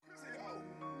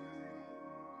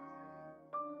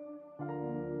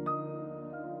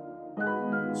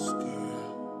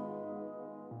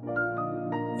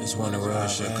It's when the real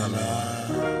shit come in.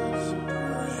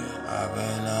 I've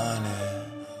been on it.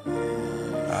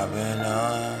 I've been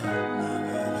on.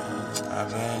 I've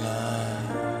been on.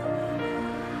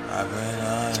 I've been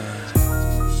on it.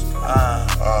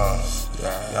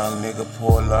 Young nigga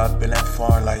pull up in that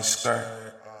foreign like Skrrtt.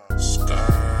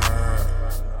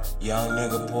 Young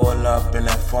nigga pull up in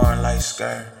that foreign like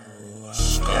Skrrtt.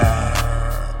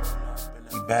 Yeah.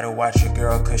 You better watch your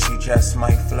girl cause she just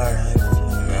might flirt.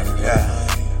 Yeah.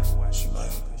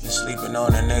 You sleeping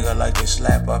on a nigga like they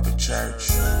slap up in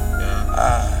church.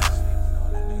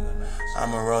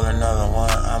 I'ma roll another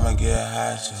one, I'ma get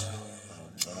high too.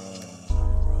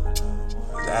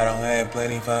 I don't have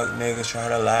plenty fuck niggas try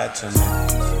to lie to me.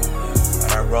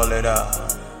 When I roll it up,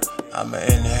 I'ma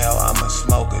inhale, I'ma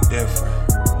smoke it different.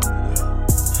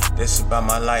 This about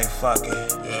my life, fuck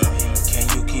it. Can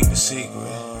you keep a secret?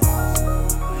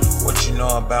 What you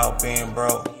know about being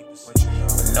broke?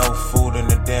 With no food in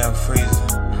the damn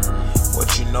freezer.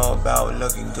 What you know about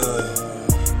looking good?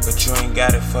 But you ain't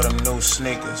got it for them new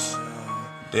sneakers.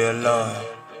 Dear Lord,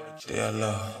 dear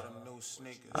Lord,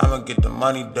 I'ma get the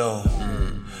money though.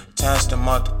 Times the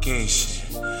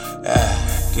multiplication.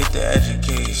 Get the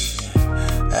education.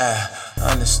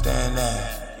 Understand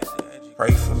that.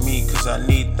 Pray for me cause I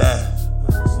need that.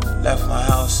 Left my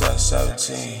house at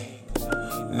 17.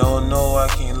 No, I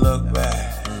can't look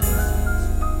back.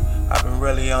 I've been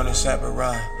really on this separate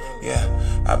run. Yeah,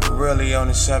 I've been really on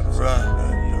this separate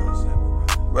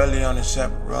run. Really on this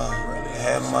separate run.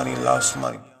 Had money, lost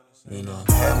money.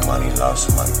 Had money, lost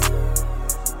money.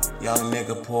 Young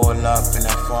nigga pull up in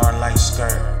that foreign like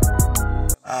Skrrtt.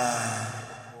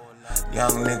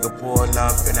 Young nigga pull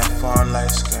up in that foreign like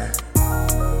Skrrtt.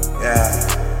 Yeah.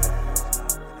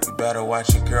 You better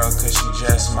watch your girl cause she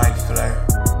just might flirt.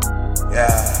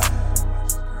 Yeah.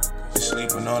 You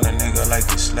sleeping on a nigga like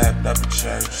you slapped up in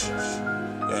church.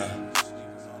 Yeah.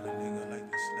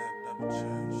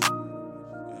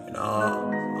 You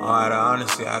know, all the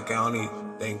honesty, I can only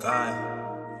thank God.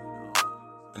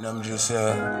 And I'm just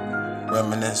here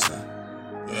reminiscing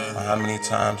on how many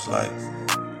times, like,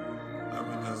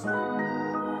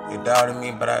 you doubted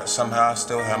me, but somehow I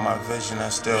still have my vision. I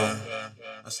still have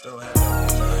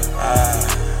that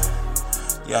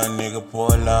vision. Young nigga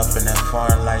pull up in that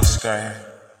foreign like Skrrtt.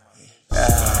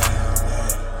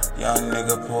 Young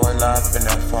nigga pull up in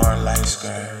that foreign like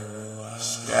Skrrrt.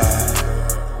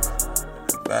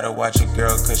 You better watch your girl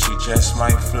cause she just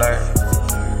might flirt.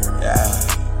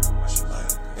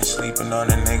 And sleeping on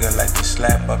a nigga like they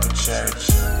slap up in church.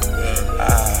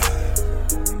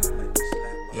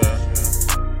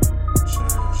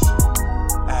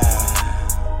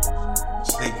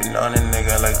 Sleeping on a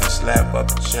nigga like they slap up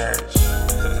in church.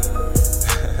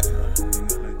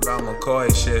 Bro, McCoy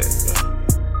shit.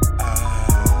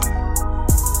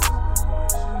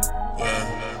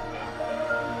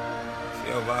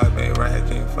 Your vibe ain't right, I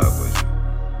can't fuck with you.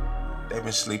 They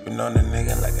been sleeping on a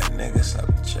nigga like a nigga slap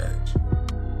in church.